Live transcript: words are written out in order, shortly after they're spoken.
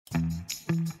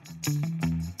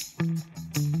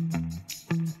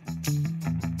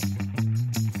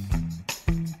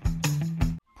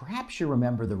you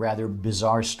remember the rather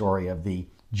bizarre story of the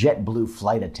JetBlue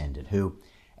flight attendant who,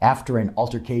 after an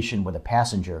altercation with a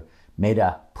passenger, made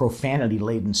a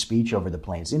profanity-laden speech over the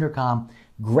plane's intercom,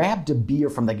 grabbed a beer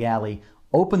from the galley,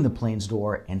 opened the plane's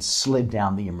door, and slid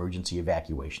down the emergency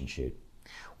evacuation chute.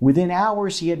 Within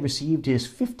hours, he had received his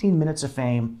 15 minutes of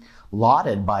fame,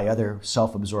 lauded by other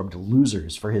self-absorbed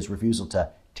losers for his refusal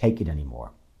to take it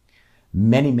anymore.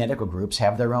 Many medical groups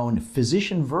have their own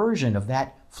physician version of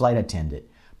that flight attendant,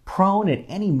 prone at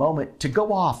any moment to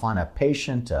go off on a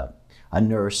patient, a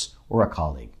nurse, or a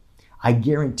colleague. I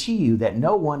guarantee you that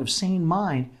no one of sane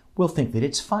mind will think that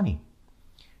it's funny.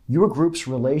 Your group's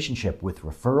relationship with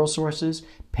referral sources,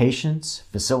 patients,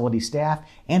 facility staff,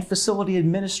 and facility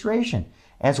administration,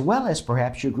 as well as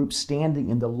perhaps your group's standing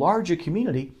in the larger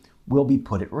community, will be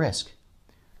put at risk.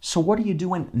 So what are you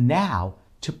doing now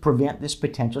to prevent this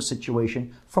potential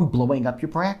situation from blowing up your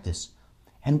practice?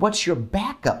 And what's your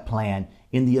backup plan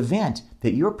in the event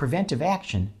that your preventive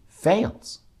action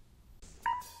fails?